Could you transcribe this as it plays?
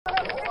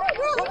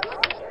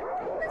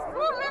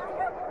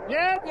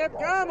Yep,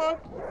 come on.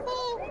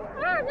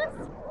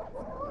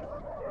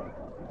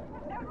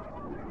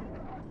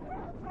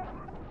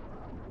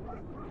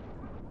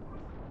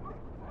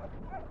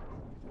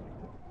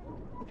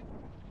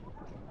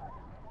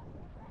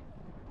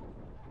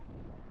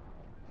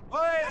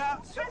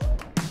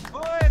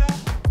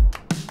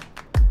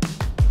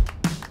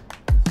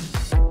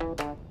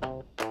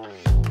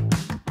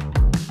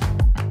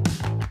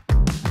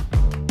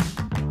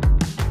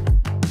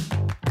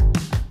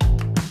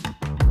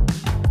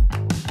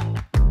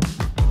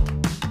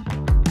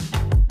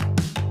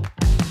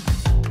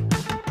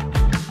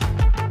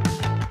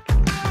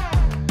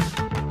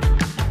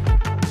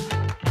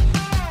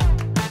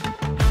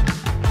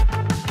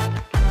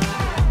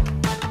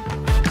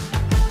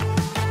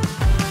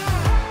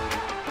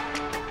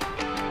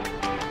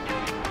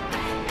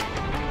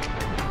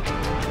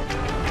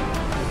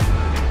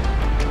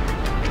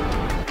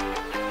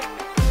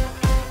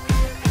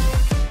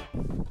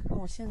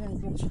我现在已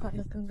经穿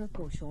的跟个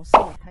狗熊似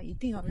的，他一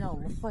定要让我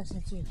们换上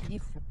这衣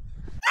服。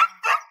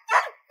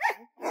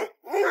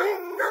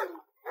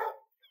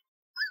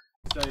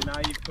So now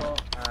you've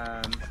got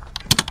a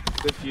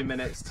good few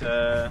minutes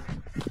to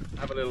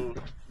have a little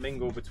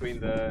mingle between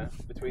the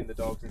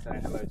dogs and say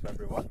hello to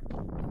everyone.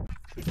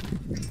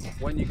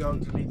 When you go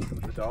to meet some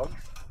of the dogs,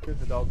 because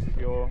the dogs, if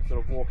you're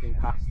sort of walking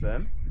past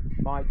them,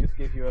 might just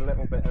give you a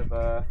little bit of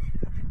a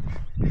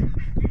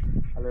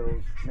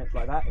little nip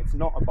like that. It's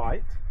not a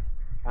bite.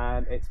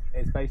 And it's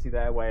basically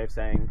their way of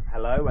saying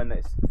hello, and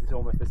it's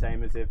almost the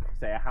same as if,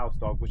 say, a house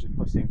dog was just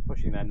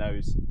pushing their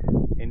nose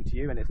into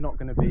you, and it's not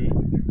going to be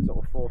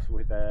sort of forceful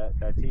with their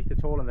teeth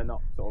at all, and they're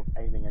not sort of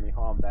aiming any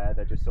harm there.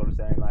 They're just sort of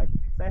saying like,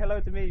 say hello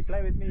to me,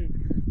 play with me,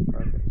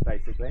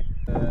 basically.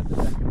 The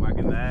second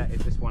wagon there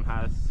is this one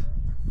has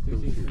 2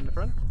 seats in the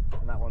front,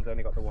 and that one's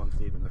only got the 1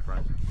 seat in the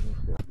front.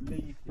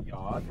 Leave the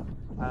yard.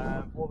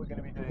 What we're going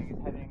to be doing is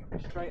heading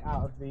straight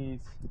out of these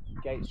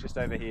gates just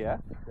over here.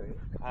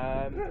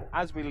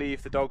 As we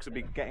leave, the dogs will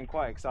be getting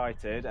quite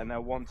excited and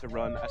they'll want to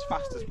run as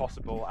fast as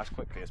possible, as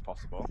quickly as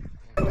possible.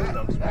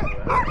 Dogs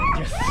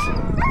yes.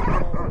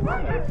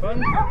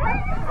 Fun.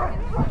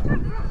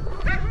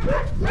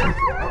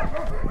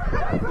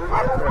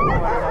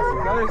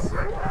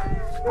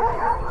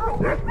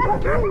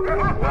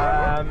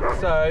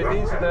 So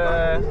these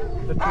are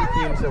the 2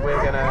 teams that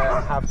we're going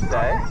to have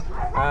today.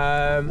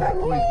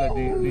 Who is the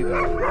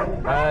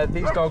leader?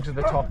 These dogs are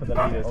the top of the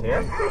leaders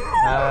here,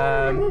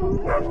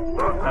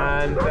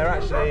 and they're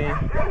actually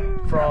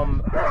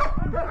from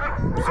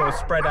sort of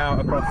spread out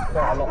across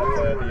quite a lot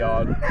of the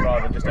yard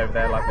rather than just over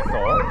there like we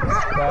thought.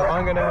 So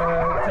I'm going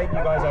to take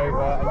you guys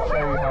over and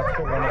show you how to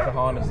put one of the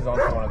harnesses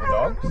onto one of the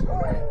dogs,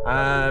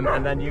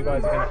 and then you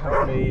guys are going to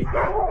help me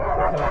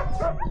collect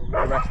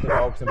the rest of the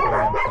dogs and bring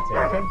them to the team.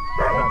 Okay?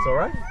 That's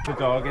alright. The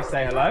dog is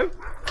say hello,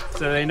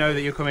 so they know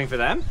that you're coming for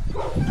them.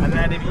 And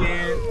then if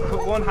you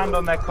put one hand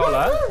on their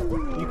collar,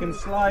 you can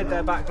slide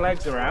their back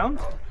legs around.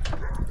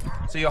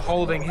 So you're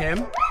holding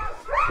him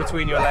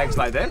between your legs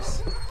like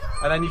this.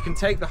 And then you can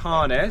take the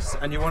harness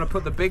and you want to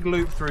put the big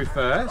loop through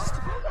first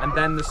and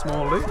then the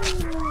small loop.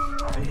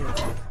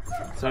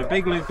 So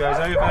big loop goes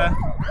over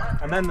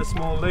and then the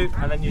small loop,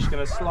 and then you're just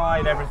going to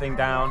slide everything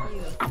down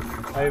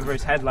over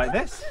his head like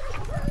this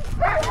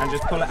and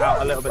just pull it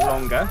out a little bit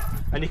longer.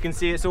 And you can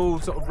see it's all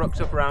sort of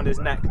rucked up around his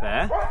neck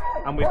there,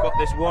 and we've got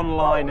this one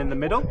line in the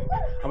middle,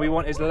 and we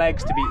want his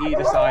legs to be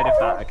either side of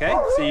that, okay?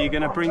 So you're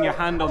going to bring your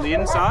hand on the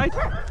inside,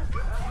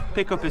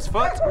 pick up his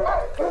foot,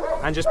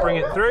 and just bring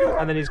it through,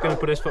 and then he's going to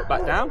put his foot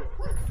back down.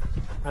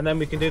 And then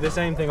we can do the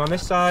same thing on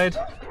this side,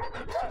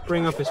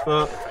 bring up his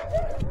foot,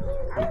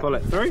 and pull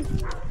it through.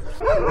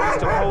 Just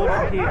to hold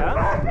it here,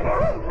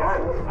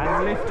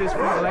 and lift his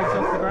front legs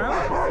off the ground.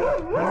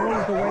 And all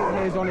of the weight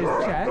here is on his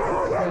chest,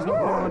 so he's not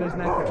pulling on his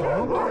neck at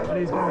all, and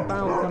he's going to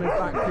bounce on his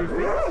back 2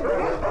 feet.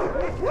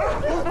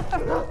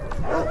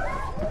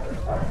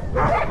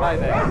 Like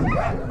this.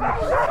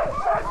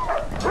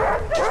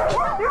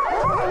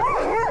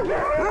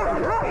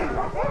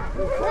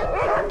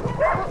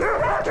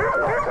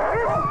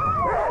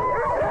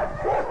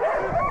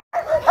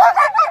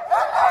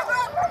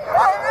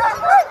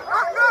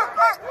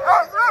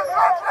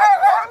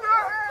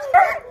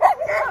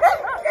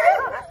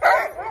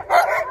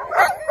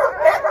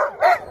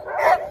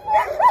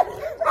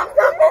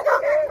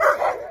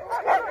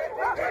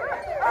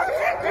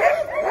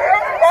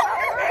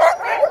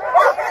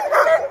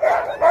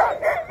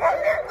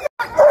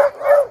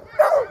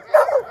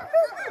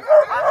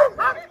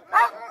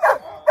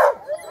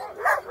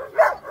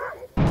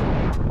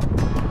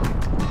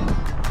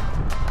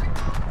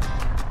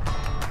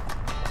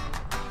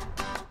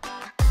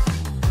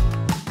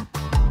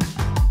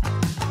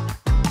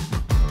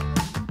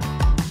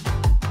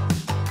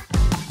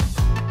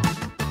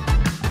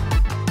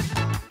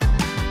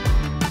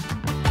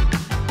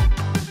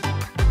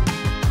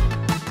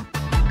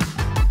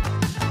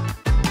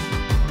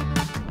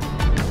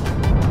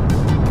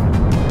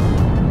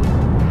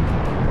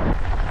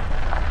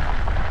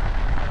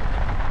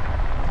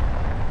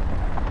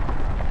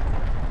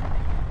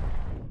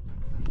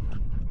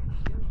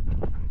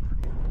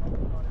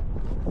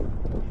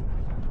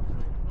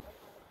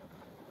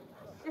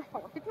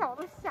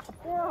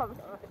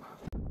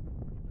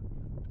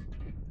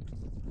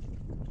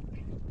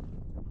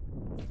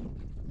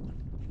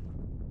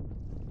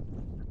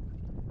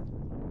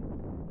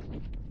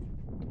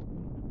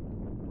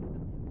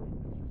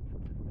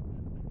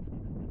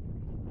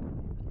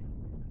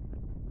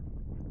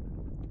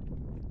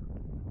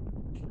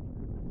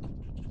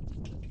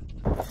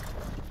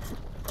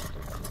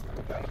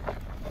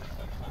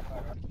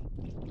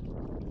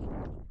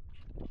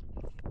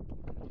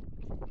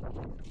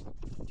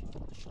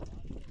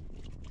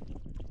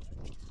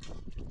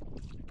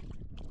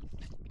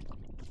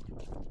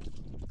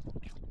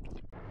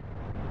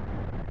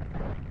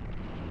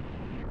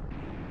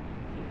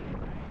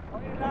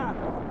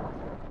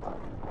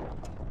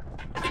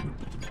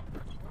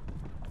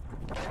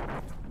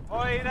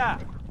 Hoira!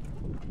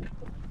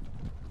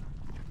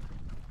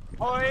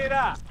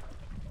 Hoira!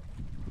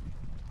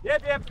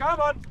 Yep, yep, come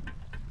on!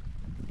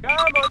 Come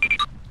on!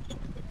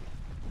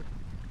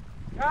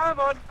 Come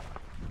on!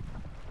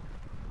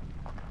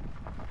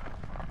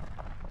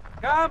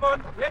 Come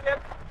on! Yep,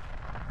 yep!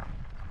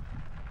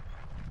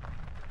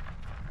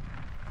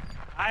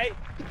 Aye!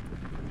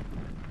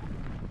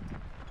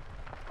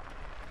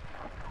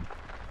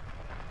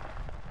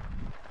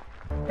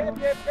 Yep,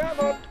 yep, come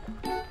on!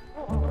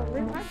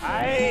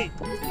 Aye!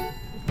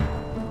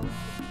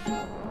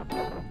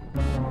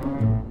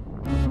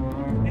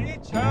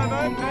 Each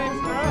Herman,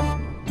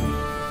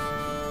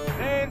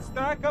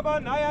 Leinster, come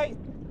on, aye, aye!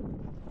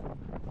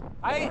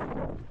 Aye!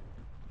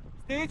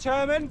 Steve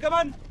Herman, come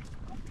on!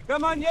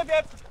 Come on, yep,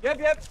 yep, yep,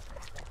 yep!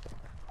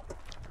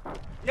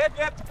 Yep,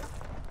 yep!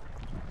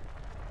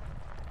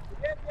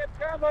 Yep, yep,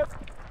 come on!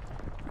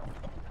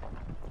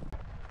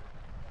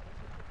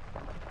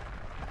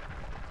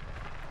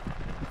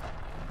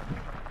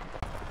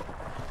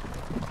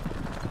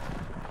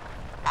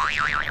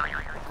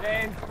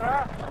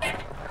 Leinster,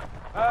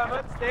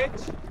 Herman,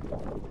 Stitch.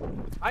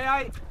 Aye,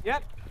 aye,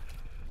 yep.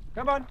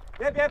 Come on,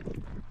 yep, yep.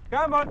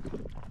 Come on.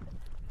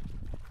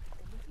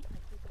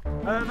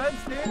 Herman,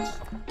 Stitch,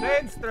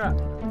 Leinster.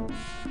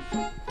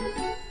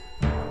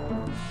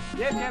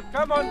 Yep, yep,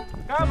 come on,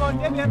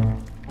 yep, yep.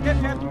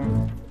 Yep, yep.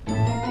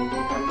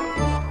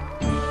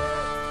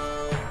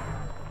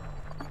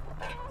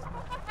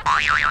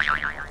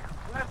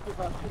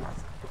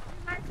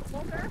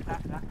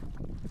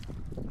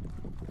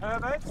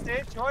 Herman,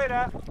 Stitch,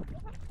 Hoira.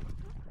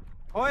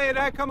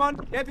 Hoira, come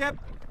on. Yep, yep.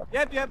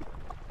 Yep, yep.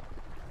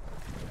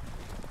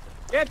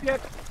 Yep,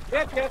 yep.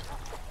 Yep, yep.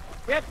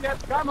 Yep,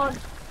 yep. Come on.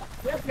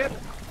 Yep, yep.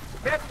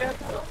 Yep, yep.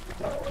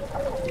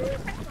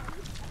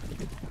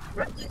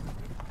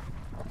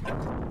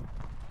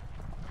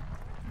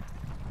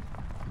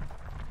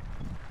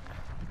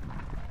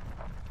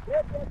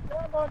 Yep, yep.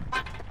 Come on.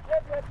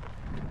 Yep, yep.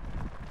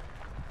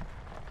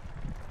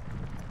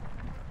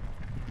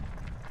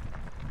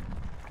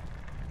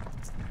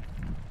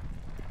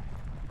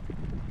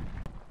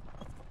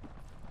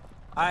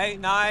 Aye,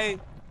 nej,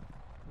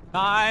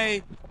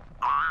 nej.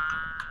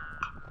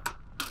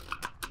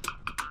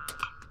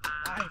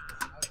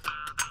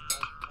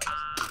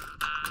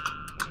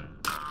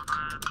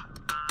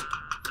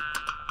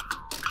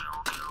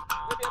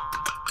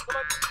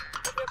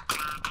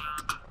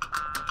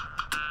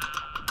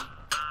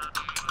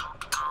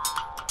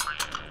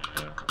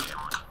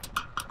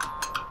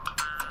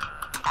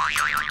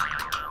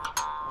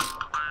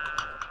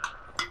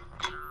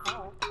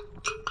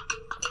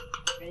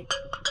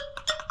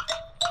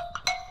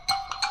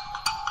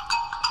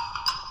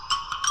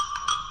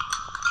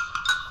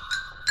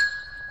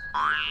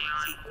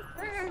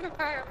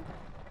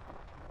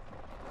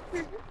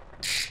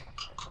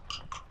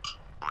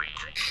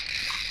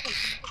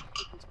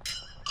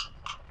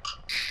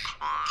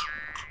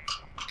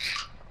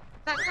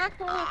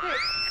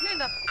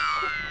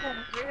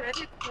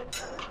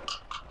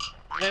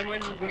 Then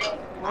when we go,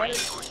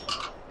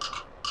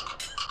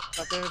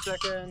 after a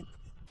second.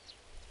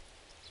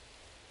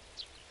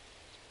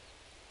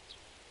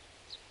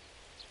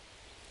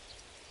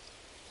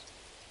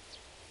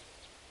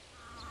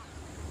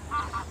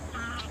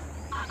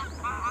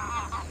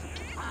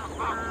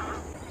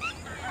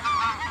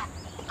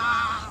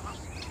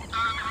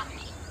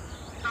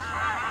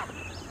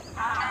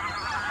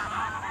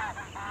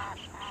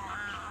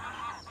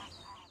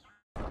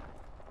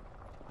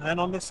 And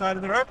on this side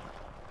of the rope.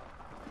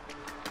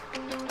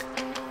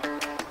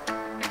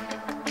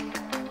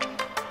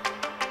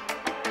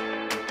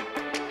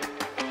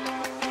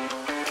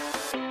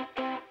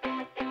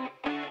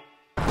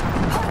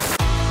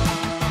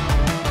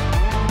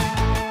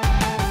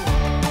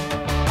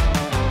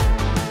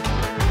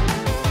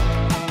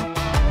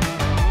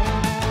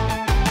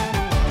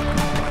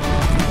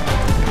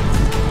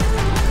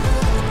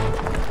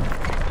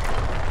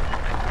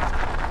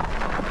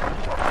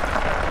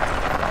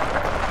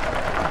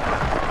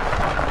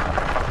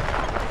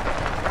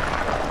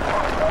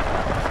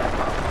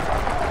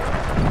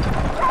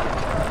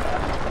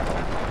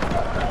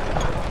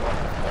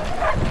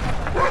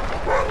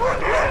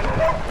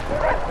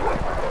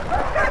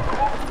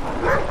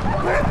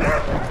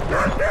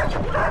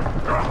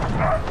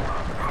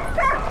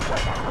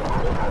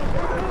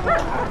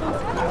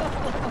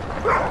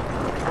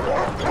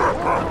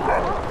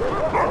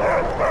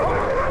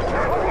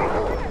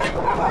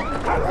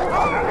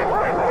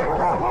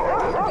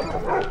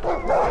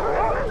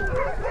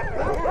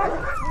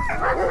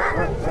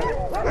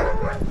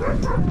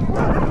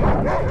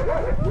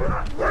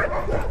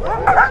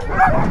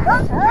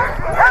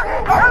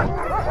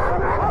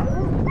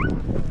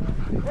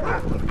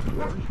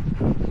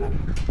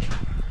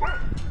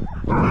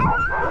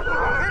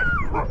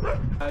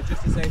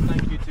 Just to say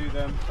thank you to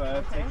them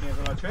for taking us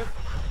on our trip,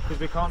 because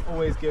we can't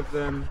always give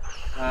them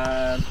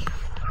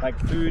like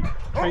food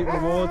treat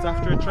rewards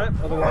after a trip,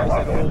 otherwise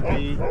they'd all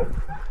be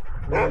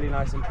really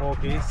nice and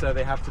porky, so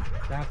they have to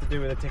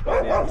do with a tickle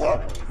at the end. So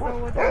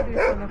what do I do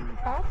from the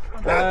top?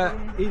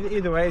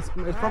 Either way, it's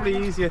probably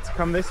easier to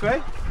come this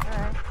way.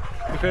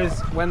 Because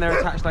when they're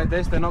attached like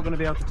this, they're not going to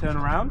be able to turn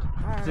around.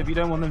 So if you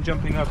don't want them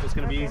jumping up, it's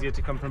going to be easier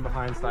to come from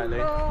behind slightly.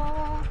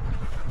 Oh,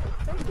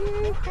 thank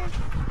you.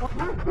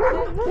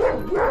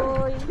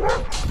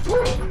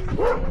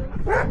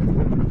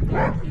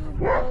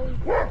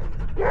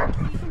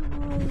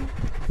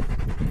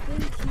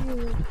 Thank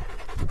you.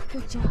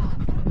 Good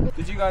job.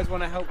 Did you guys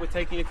want to help with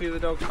taking a few of the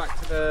dogs back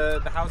to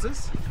the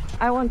houses?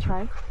 I won't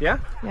try. Yeah?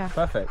 Yeah.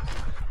 Perfect.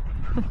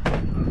 Would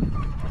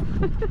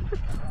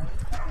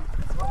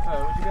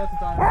you be able to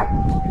dive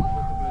with a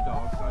couple of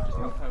dogs? So I just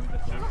help her with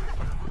this one.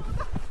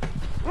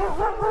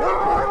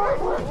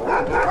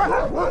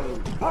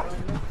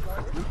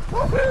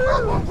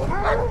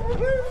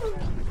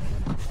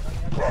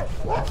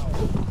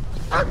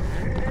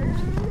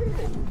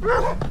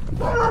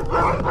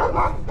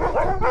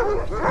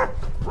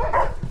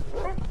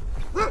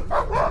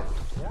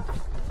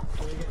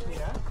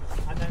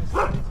 And then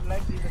slide his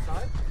legs either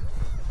side.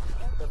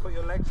 So put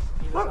your legs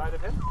either side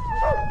of him.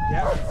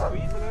 Yeah, and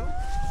squeeze a little.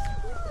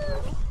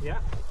 Yeah.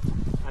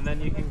 And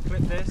then you can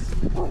clip this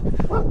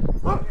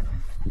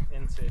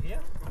into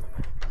here.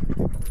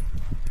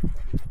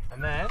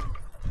 And then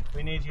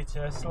we need you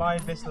to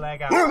slide this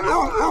leg out.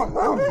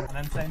 And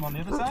then same on the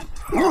other side.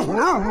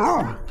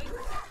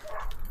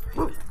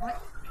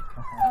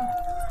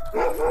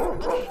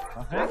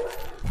 Okay.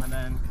 And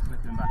then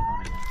clip him back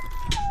on again.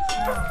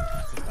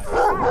 Just like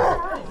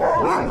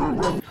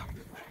that.